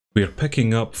We're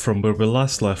picking up from where we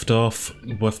last left off,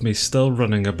 with me still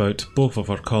running about both of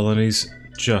our colonies,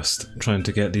 just trying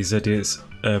to get these idiots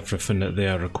everything that they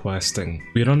are requesting.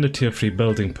 We're on the tier 3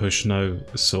 building push now,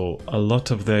 so a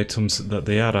lot of the items that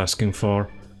they are asking for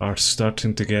are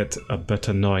starting to get a bit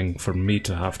annoying for me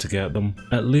to have to get them.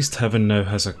 At least Heaven now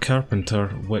has a carpenter,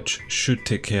 which should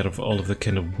take care of all of the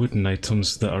kind of wooden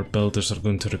items that our builders are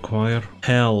going to require.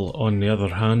 Hell, on the other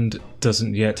hand,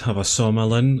 doesn't yet have a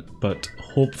sawmill in, but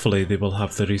hopefully they will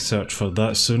have the research for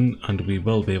that soon and we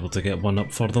will be able to get one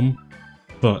up for them.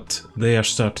 But they are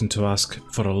starting to ask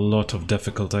for a lot of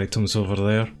difficult items over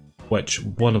there, which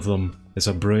one of them is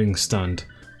a brewing stand,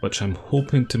 which I'm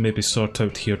hoping to maybe sort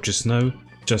out here just now,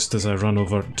 just as I run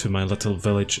over to my little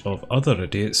village of other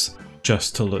idiots,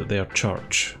 just to loot their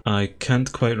church. I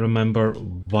can't quite remember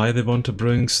why they want a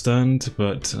brewing stand,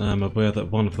 but I'm aware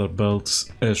that one of their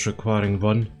builds is requiring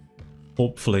one.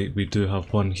 Hopefully we do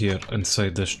have one here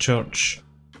inside this church,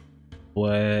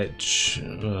 which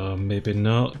maybe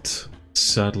not.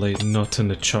 Sadly not in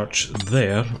the church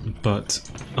there, but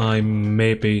I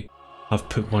maybe have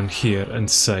put one here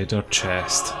inside our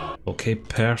chest. Okay,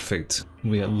 perfect.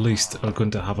 We at least are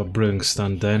going to have a brewing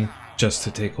stand then, just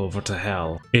to take over to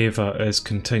Hell. Ava is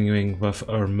continuing with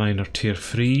our minor tier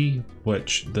 3,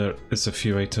 which there is a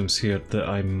few items here that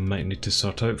I might need to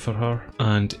sort out for her.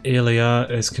 And Elia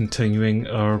is continuing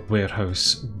our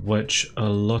warehouse, which a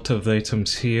lot of the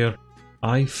items here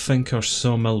I think our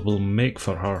sawmill will make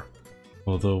for her.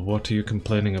 Although, what are you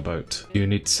complaining about? You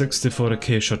need 64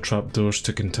 acacia trapdoors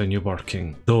to continue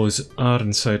working. Those are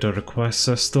inside our request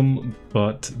system,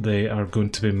 but they are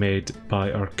going to be made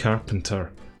by our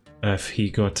carpenter if he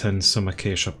got in some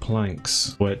acacia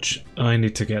planks, which I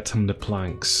need to get him the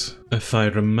planks. If I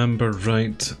remember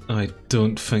right, I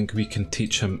don't think we can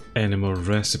teach him any more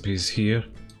recipes here,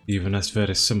 even this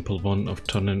very simple one of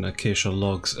turning acacia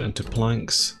logs into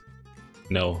planks.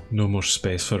 No more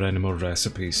space for any more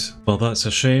recipes. Well, that's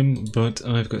a shame, but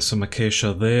I've got some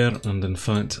acacia there, and in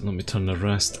fact, let me turn the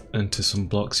rest into some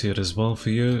blocks here as well for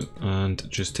you, and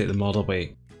just take them all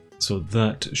away. So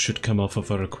that should come off of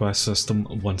our request system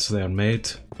once they are made.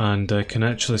 And I can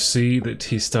actually see that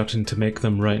he's starting to make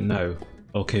them right now.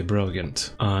 Okay,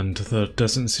 brilliant. And there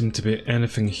doesn't seem to be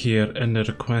anything here in the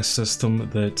request system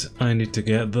that I need to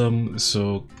get them,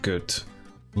 so good.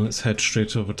 Let's head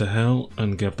straight over to Hell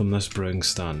and give them this brewing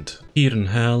stand. Here in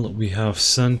Hell we have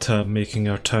Santa making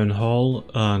our town hall,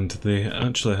 and they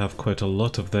actually have quite a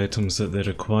lot of the items that they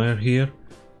require here,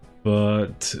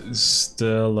 but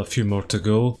still a few more to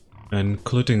go,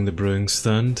 including the brewing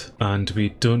stand. And we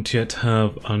don't yet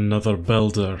have another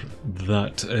builder.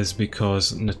 That is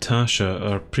because Natasha,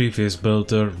 our previous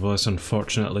builder, was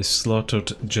unfortunately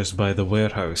slaughtered just by the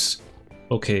warehouse.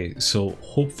 Okay, so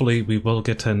hopefully we will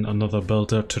get in another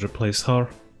builder to replace her,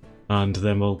 and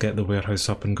then we'll get the warehouse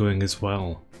up and going as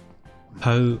well.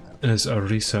 How is our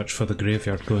research for the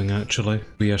graveyard going actually?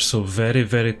 We are so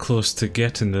very close to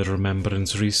getting the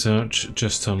remembrance research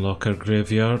just to unlock our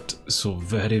graveyard, so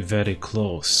very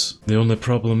close. The only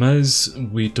problem is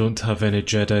we don't have any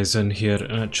Jedis in here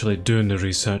actually doing the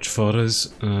research for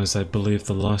us, as I believe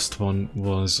the last one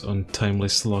was untimely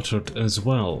slaughtered as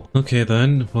well. Okay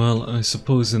then, well I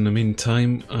suppose in the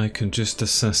meantime I can just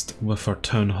assist with our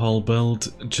town hall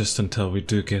build just until we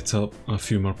do get up a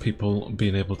few more people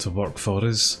being able to work for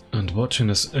us. And watching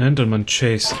this Enderman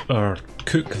chase our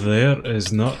cook there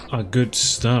is not a good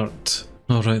start.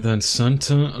 Alright then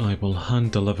Santa, I will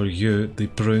hand deliver you the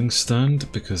brewing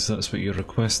stand because that's what you're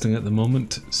requesting at the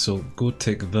moment. So go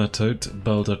take that out,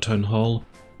 build our town hall,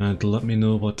 and let me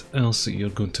know what else that you're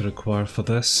going to require for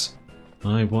this.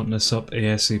 I want this up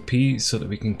ASAP so that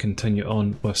we can continue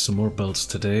on with some more builds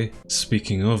today.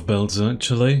 Speaking of builds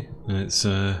actually,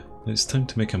 it's time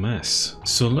to make a mess.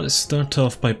 So let's start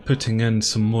off by putting in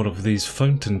some more of these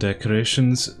fountain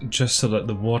decorations just so that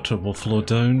the water will flow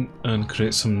down and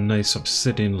create some nice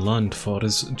obsidian land for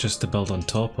us just to build on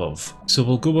top of. So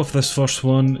we'll go with this first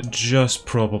one just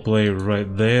probably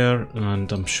right there,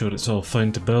 and I'm sure it's all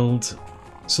fine to build.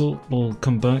 So we'll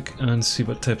come back and see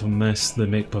what type of mess they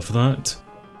make with that.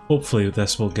 Hopefully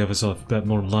this will give us a bit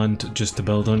more land just to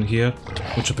build on here,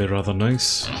 which will be rather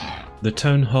nice. The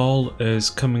town hall is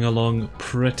coming along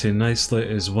pretty nicely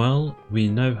as well. We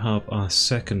now have a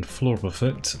second floor with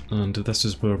it, and this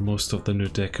is where most of the new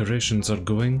decorations are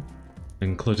going,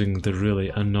 including the really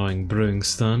annoying brewing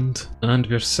stand. And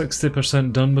we're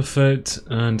 60% done with it,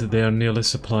 and they are nearly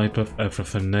supplied with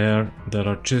everything there. There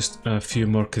are just a few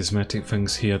more cosmetic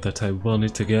things here that I will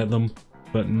need to get them,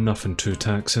 but nothing too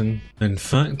taxing. In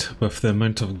fact, with the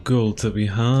amount of gold that we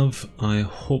have, I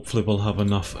hopefully will have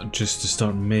enough just to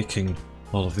start making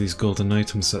all of these golden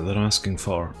items that they're asking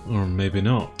for, or maybe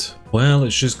not. Well,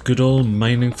 it's just good old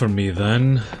mining for me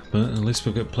then, but at least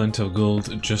we've got plenty of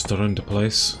gold just around the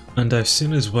place. And I've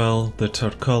seen as well that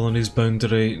our colony's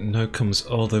boundary now comes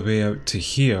all the way out to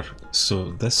here,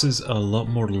 so this is a lot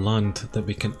more land that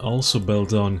we can also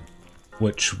build on,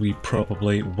 which we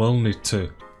probably will need to,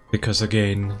 because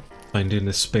again, finding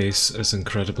the space is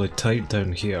incredibly tight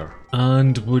down here.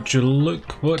 And would you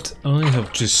look what I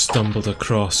have just stumbled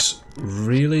across,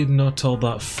 really not all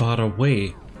that far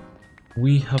away.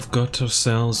 We have got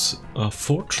ourselves a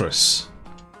fortress.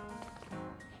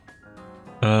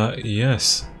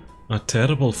 Yes, a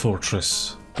terrible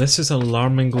fortress. This is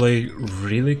alarmingly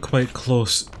really quite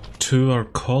close to our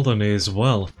colony as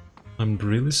well. I'm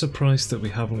really surprised that we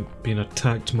haven't been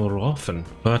attacked more often.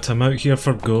 But I'm out here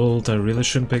for gold, I really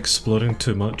shouldn't be exploring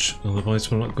too much, otherwise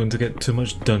we're not going to get too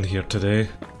much done here today.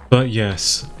 But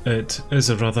yes, it is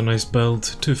a rather nice build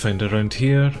to find around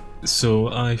here, so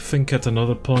I think at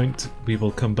another point we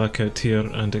will come back out here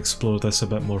and explore this a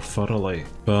bit more thoroughly.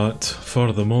 But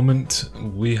for the moment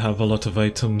we have a lot of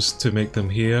items to make them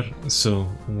here, so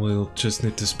we'll just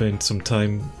need to spend some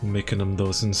time making them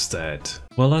those instead.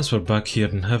 Well, as we're back here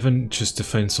in heaven just to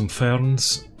find some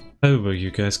ferns, how were you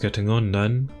guys getting on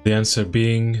then? The answer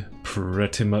being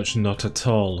pretty much not at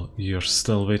all. You're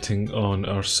still waiting on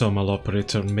our sawmill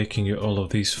operator making you all of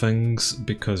these things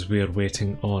because we are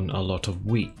waiting on a lot of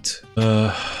wheat.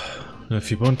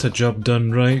 If you want a job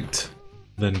done right,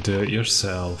 then do it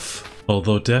yourself.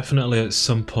 Although definitely at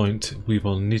some point we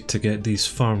will need to get these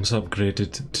farms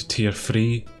upgraded to tier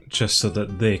 3 just so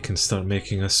that they can start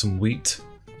making us some wheat.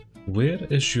 Where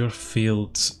is your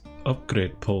field's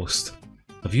upgrade post?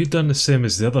 Have you done the same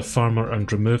as the other farmer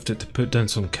and removed it to put down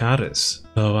some carrots?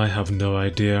 Oh, I have no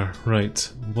idea. Right,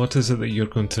 what is it that you're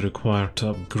going to require to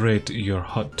upgrade your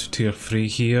hut to tier 3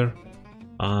 here?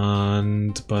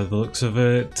 And by the looks of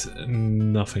it,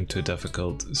 nothing too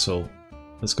difficult, so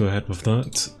let's go ahead with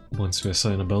that once we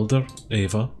assign a builder,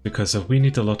 Ava, because if we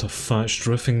need a lot of thatched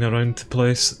roofing around the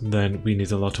place, then we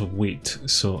need a lot of wheat,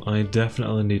 so I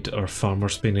definitely need our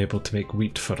farmers being able to make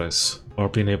wheat for us. Or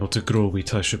being able to grow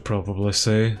wheat, I should probably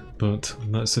say, but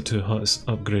that's the 2 huts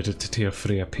upgraded to tier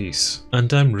 3 apiece.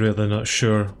 And I'm really not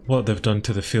sure what they've done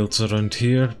to the fields around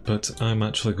here, but I'm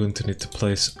actually going to need to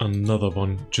place another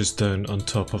one just down on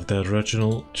top of the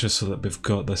original, just so that we've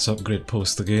got this upgrade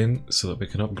post again, so that we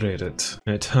can upgrade it.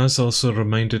 It has also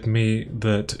reminded me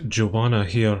that Joanna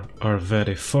here, our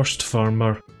very first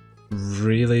farmer,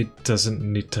 really doesn't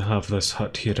need to have this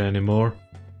hut here anymore.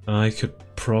 I could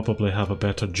probably have a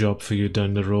better job for you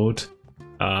down the road.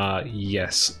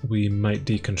 Yes, we might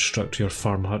deconstruct your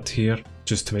farm hut here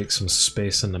just to make some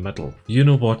space in the middle. You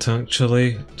know what,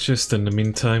 actually, just in the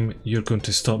meantime, you're going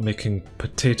to stop making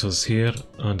potatoes here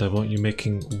and I want you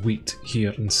making wheat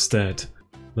here instead.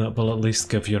 That will at least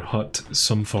give your hut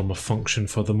some form of function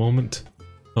for the moment.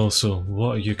 Also,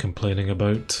 what are you complaining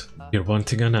about? You're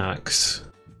wanting an axe.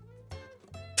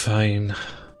 Fine.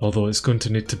 Although it's going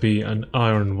to need to be an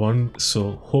iron one,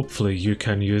 so hopefully you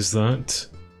can use that.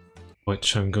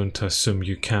 Which I'm going to assume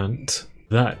you can't.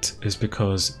 That is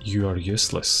because you are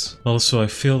useless. Also, I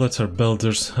feel that our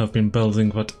builders have been building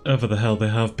whatever the hell they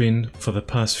have been for the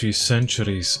past few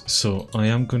centuries, so I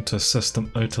am going to assist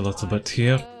them out a little bit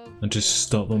here and just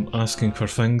stop them asking for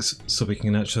things so we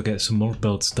can actually get some more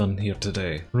builds done here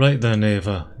today. Right then,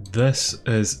 Ava, this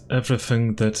is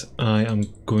everything that I am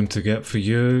going to get for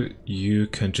you. You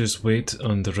can just wait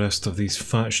on the rest of these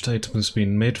thatched items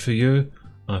being made for you.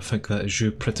 I think that is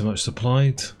you pretty much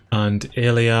supplied. And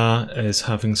Elia is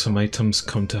having some items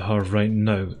come to her right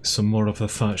now, some more of the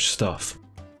thatched stuff.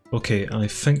 Okay, I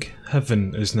think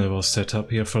Heaven is now all set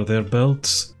up here for their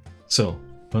builds. So,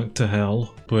 back to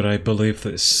Hell, where I believe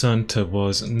that Santa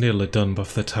was nearly done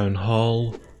with the town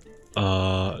hall.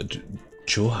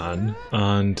 Johan,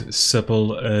 and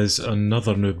Sybil is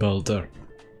another new builder.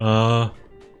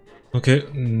 Okay,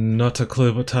 not a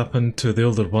clue what happened to the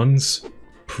older ones.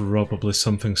 Probably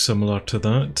something similar to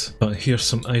that. But here's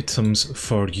some items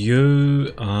for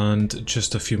you, and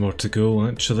just a few more to go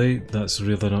actually. That's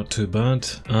really not too bad.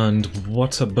 And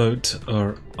what about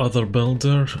our other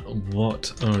builder?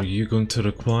 What are you going to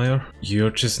require?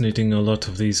 You're just needing a lot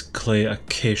of these clay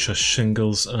acacia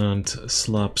shingles and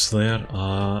slabs there.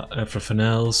 Everything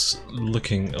else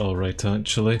looking alright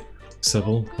actually.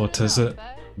 Sybil, what is it?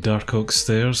 Dark oak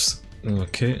stairs.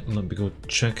 Okay, let me go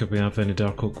check if we have any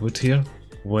dark oak wood here.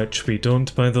 Which we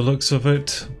don't by the looks of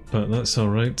it, but that's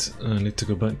alright. I need to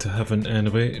go back to Heaven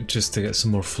anyway, just to get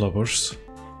some more flowers.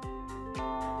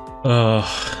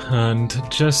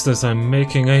 And just as I'm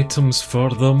making items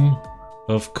for them,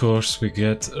 of course we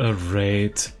get a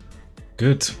raid.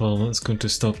 Good, well that's going to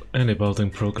stop any building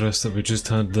progress that we just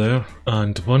had there.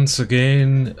 And once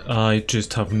again, I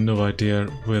just have no idea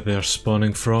where they're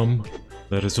spawning from.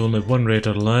 There is only one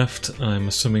raider left. I'm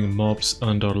assuming mobs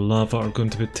and or lava are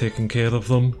going to be taking care of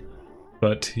them.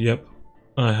 But yep,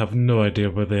 I have no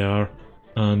idea where they are,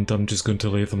 and I'm just going to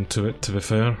leave them to it, to be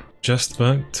fair. Just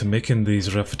back to making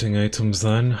these riveting items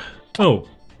then. Oh,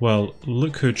 well,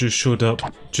 look who just showed up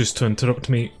just to interrupt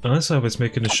me as I was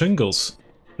making the shingles.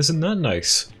 Isn't that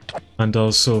nice? And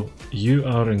also, you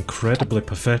are incredibly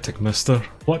pathetic, mister.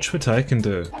 Watch what I can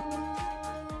do.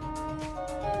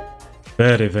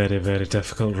 Very, very, very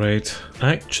difficult raid.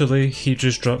 Actually, he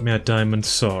just dropped me a diamond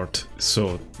sword,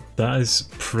 so that is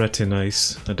pretty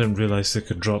nice. I didn't realise they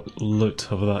could drop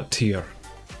loot of that tier.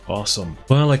 Awesome.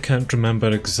 Well, I can't remember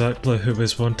exactly who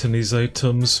was wanting these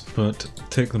items, but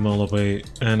take them all away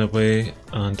anyway,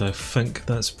 and I think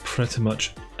that's pretty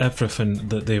much everything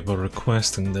that they were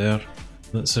requesting there.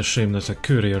 That's a shame that a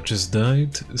courier just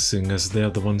died, seeing as they're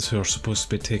the ones who are supposed to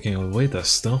be taking away this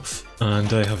stuff.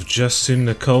 And I have just seen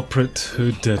the culprit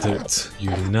who did it.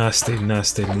 You nasty,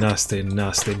 nasty, nasty,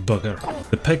 nasty bugger.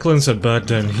 The piglins are bad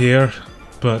down here,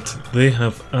 but they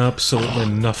have absolutely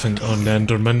nothing on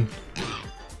Enderman.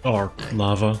 Or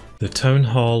lava. The town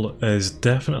hall is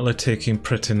definitely taking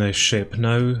pretty nice shape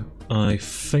now. I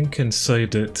think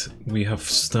inside it we have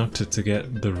started to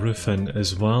get the roof in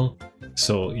as well.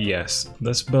 So yes,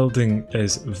 this building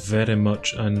is very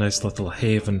much a nice little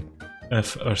haven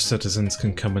if our citizens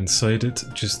can come inside it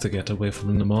just to get away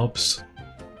from the mobs.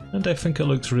 And I think it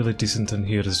looks really decent in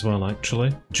here as well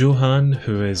actually. Johan,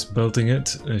 who is building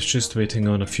it, is just waiting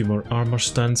on a few more armor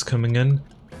stands coming in.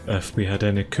 If we had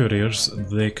any couriers,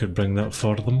 they could bring that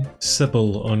for them.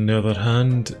 Sybil, on the other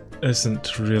hand,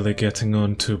 isn't really getting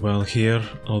on too well here,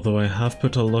 although I have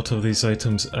put a lot of these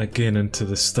items again into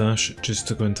the stash just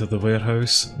to go into the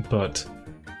warehouse, but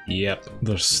yep,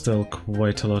 there's still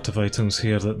quite a lot of items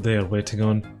here that they are waiting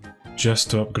on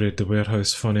just to upgrade the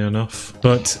warehouse, funny enough.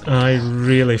 But I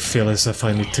really feel as if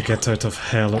I need to get out of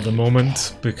hell at the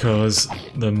moment, because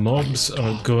the mobs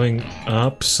are going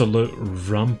absolute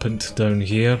rampant down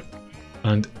here,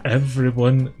 and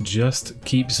everyone just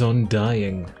keeps on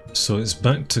dying. So it's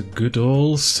back to good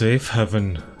old safe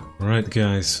heaven. Right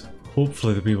guys,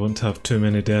 hopefully we won't have too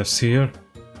many deaths here.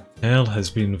 Hell has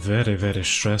been very, very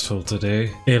stressful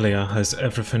today. Elia has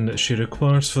everything that she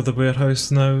requires for the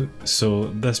warehouse now, so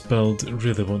this build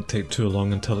really won't take too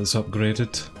long until it's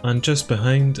upgraded. And just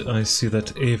behind, I see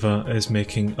that Ava is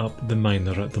making up the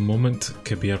miner at the moment.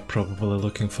 Kabir probably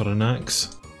looking for an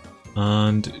axe.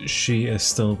 And she is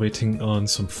still waiting on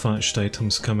some thatched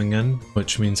items coming in,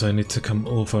 which means I need to come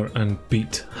over and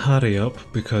beat Harry up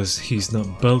because he's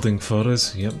not building for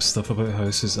us. Yep, stuff about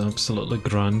house is absolutely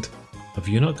grand. Have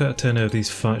you not got any of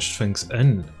these thatched things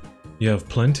in? You have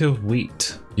plenty of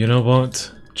wheat. You know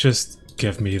what? Just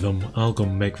give me them. I'll go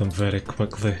make them very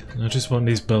quickly. I just want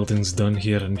these buildings done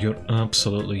here and you're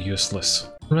absolutely useless.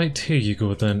 Right, here you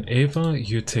go then, Ava.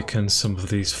 You take in some of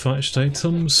these thatched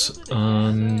items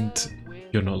and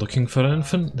you're not looking for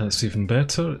anything. That's even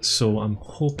better. So I'm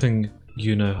hoping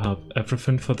you now have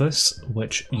everything for this,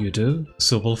 which you do.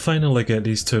 So we'll finally get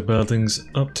these two buildings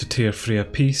up to tier 3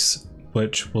 apiece,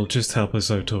 which will just help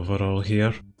us out overall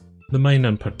here. The mine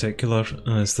in particular,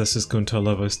 as this is going to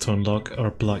allow us to unlock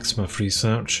our blacksmith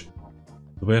research.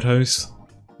 The warehouse,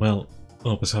 well,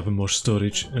 always having more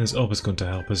storage is always going to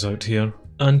help us out here.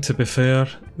 And to be fair,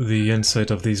 the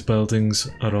inside of these buildings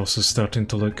are also starting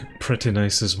to look pretty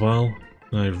nice as well.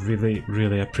 I really,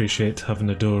 really appreciate having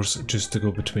the doors just to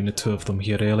go between the two of them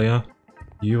here, Elia.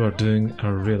 You are doing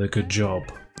a really good job.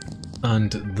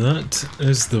 And that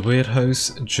is the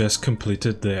warehouse just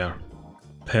completed there.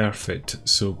 Perfect,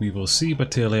 so we will see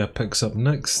what Elia picks up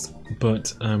next,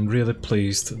 but I'm really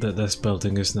pleased that this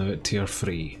building is now at tier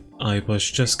 3. I was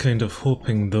just kind of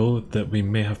hoping though that we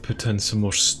may have put in some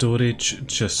more storage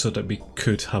just so that we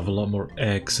could have a lot more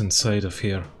eggs inside of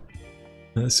here.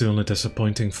 That's the only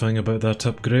disappointing thing about that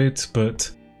upgrade,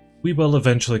 but we will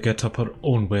eventually get up our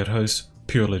own warehouse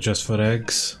purely just for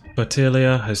eggs. But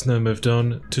Elia has now moved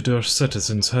on to do her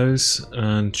citizen's house,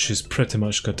 and she's pretty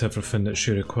much got everything that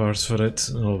she requires for it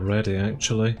already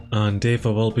actually. And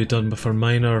Ava will be done with her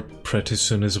miner pretty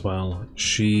soon as well.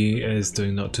 She is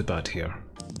doing not too bad here.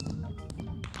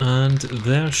 And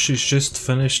there, she's just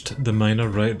finished the miner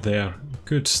right there.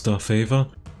 Good stuff, Ava.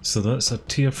 So that's a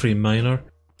tier 3 miner,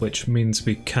 which means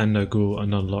we can now go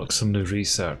and unlock some new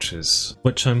researches.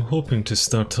 Which I'm hoping to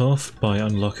start off by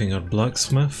unlocking our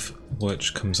blacksmith,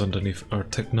 which comes underneath our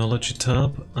technology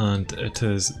tab, and it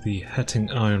is the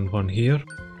hitting iron one here.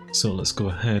 So let's go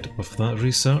ahead with that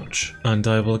research. And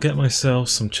I will get myself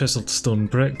some chiseled stone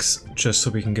bricks, just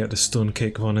so we can get the stone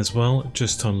cake one as well,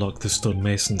 just to unlock the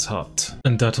stonemason's hut.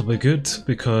 And that'll be good,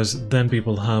 because then we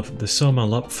will have the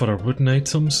sawmill up for our wooden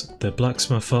items, the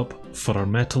blacksmith up for our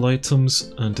metal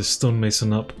items, and the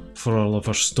stonemason up for all of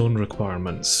our stone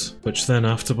requirements. Which then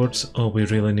afterwards, all we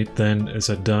really need then is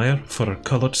a dyer for our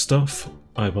coloured stuff.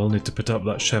 I will need to put up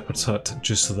that shepherd's hut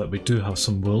just so that we do have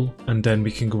some wool, and then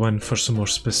we can go in for some more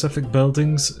specific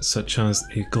buildings such as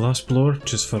a glass blower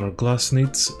just for our glass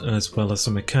needs, as well as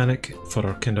a mechanic for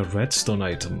our kind of redstone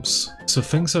items. So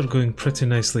things are going pretty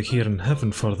nicely here in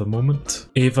heaven for the moment.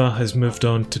 Ava has moved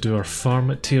on to do our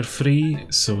farm at tier 3,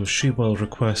 so she will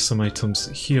request some items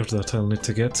here that I'll need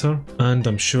to get her, and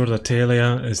I'm sure that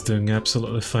Elia is doing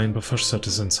absolutely fine with her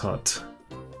citizen's hut.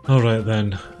 Alright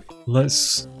then.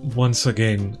 Let's once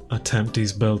again attempt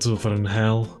these builds over in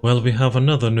hell. Well, we have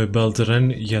another new builder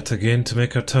in yet again to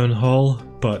make our town hall,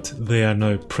 but they are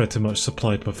now pretty much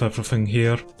supplied with everything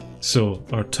here. So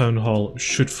our town hall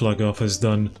should flag off as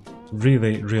done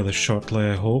really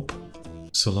shortly, I hope.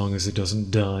 So long as he doesn't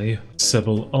die.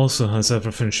 Sybil also has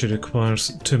everything she requires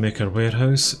to make her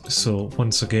warehouse, so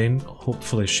once again,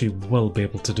 hopefully she will be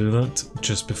able to do that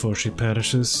just before she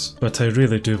perishes. But I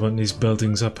really do want these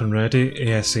buildings up and ready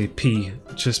ASAP,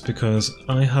 just because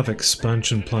I have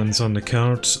expansion plans on the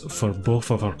cards for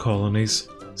both of our colonies.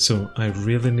 So I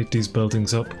really need these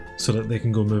buildings up so that they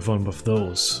can go move on with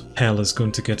those. Hell is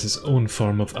going to get its own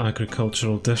form of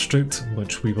agricultural district,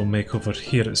 which we will make over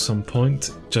here at some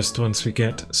point, just once we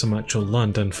get some actual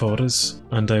land in for us.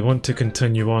 And I want to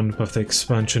continue on with the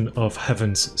expansion of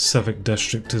Heaven's civic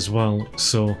district as well,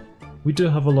 so we do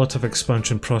have a lot of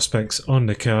expansion prospects on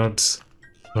the cards.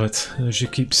 But as you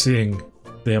keep seeing,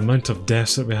 the amount of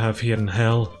deaths that we have here in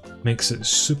Hell makes it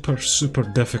super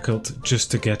difficult just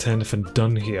to get anything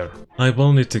done here. I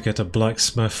will need to get a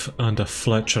blacksmith and a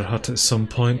Fletcher hut at some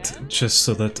point, just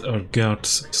so that our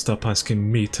guards stop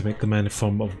asking me to make them any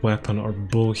form of weapon or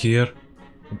bow here.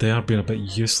 They are being a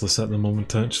bit useless at the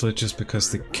moment actually, just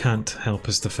because they can't help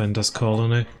us defend this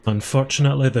colony.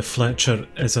 Unfortunately, the Fletcher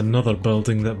is another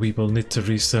building that we will need to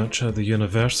research at the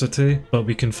university, but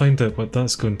we can find out what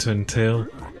that's going to entail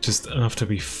just after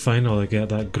we finally get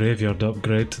that graveyard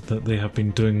upgrade that they have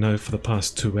been doing now for the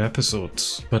past 2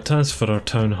 episodes. But as for our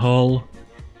town hall,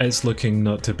 it's looking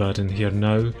not too bad in here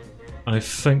now. I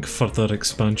think further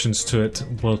expansions to it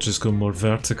will just go more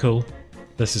vertical.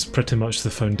 This is pretty much the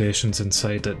foundations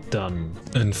inside it done.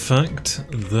 In fact,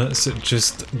 that's it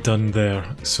just done there.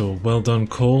 So well done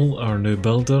Cole, our new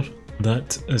builder.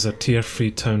 That is a tier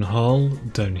 3 town hall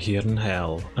down here in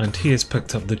hell. And he has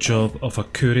picked up the job of a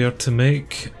courier to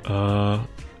make. That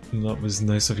was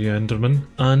nice of you, Enderman.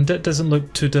 And it doesn't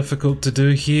look too difficult to do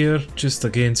here. Just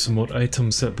again some more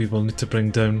items that we will need to bring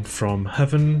down from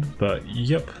heaven. But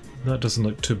yep. That doesn't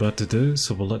look too bad to do,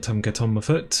 so we'll let him get on with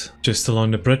it. Just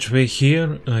along the bridgeway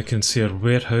here, I can see our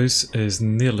warehouse is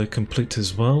nearly complete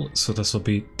as well, so this will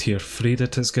be tier 3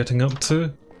 that it's getting up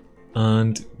to.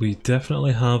 And we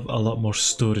definitely have a lot more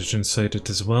storage inside it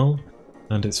as well.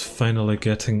 And it's finally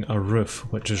getting a roof,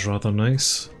 which is rather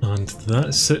nice. And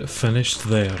that's it finished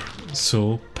there.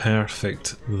 So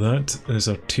perfect. That is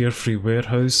our tier 3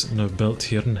 warehouse now built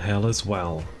here in hell as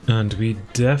well. And we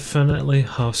definitely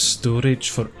have storage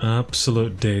for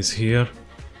absolute days here.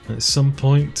 At some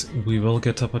point we will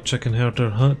get up a chicken herder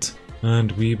hut,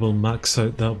 and we will max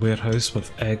out that warehouse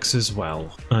with eggs as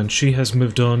well. And she has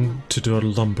moved on to do our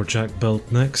lumberjack build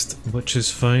next, which is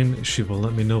fine. She will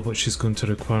let me know what she's going to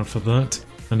require for that,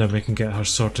 and then we can get her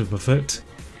sorted with it,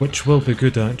 which will be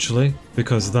good actually,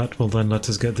 because that will then let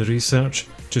us get the research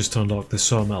just to unlock the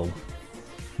sawmill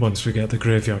once we get the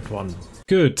graveyard one.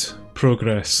 Good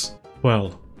progress.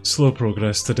 Well, slow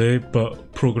progress today,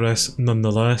 but progress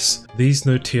nonetheless. These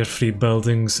new tier 3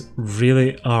 buildings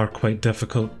really are quite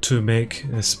difficult to make,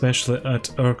 especially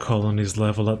at our colony's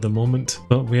level at the moment,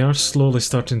 but we are slowly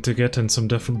starting to get in some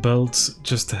different builds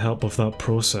just to help with that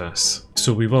process.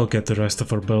 So we will get the rest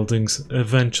of our buildings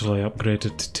eventually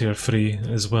upgraded to tier 3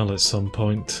 as well at some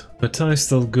point. But I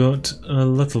still got a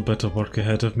little bit of work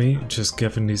ahead of me, just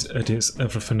giving these idiots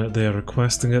everything that they are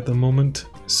requesting at the moment,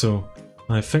 so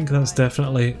I think that's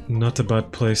definitely not a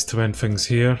bad place to end things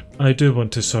here. I do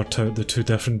want to sort out the 2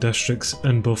 different districts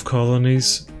in both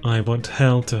colonies. I want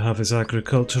Hell to have its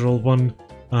agricultural one,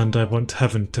 and I want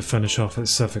Heaven to finish off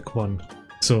its civic one.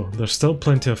 So there's still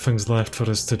plenty of things left for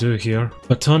us to do here.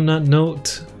 But on that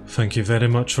note, thank you very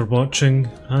much for watching,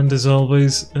 and as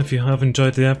always, if you have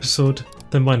enjoyed the episode,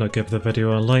 then why not give the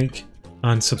video a like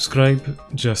and subscribe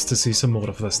just to see some more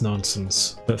of this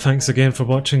nonsense. But thanks again for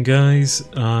watching guys,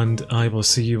 and I will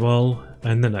see you all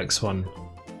in the next one.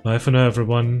 Bye for now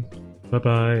everyone. Bye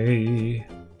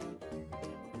bye.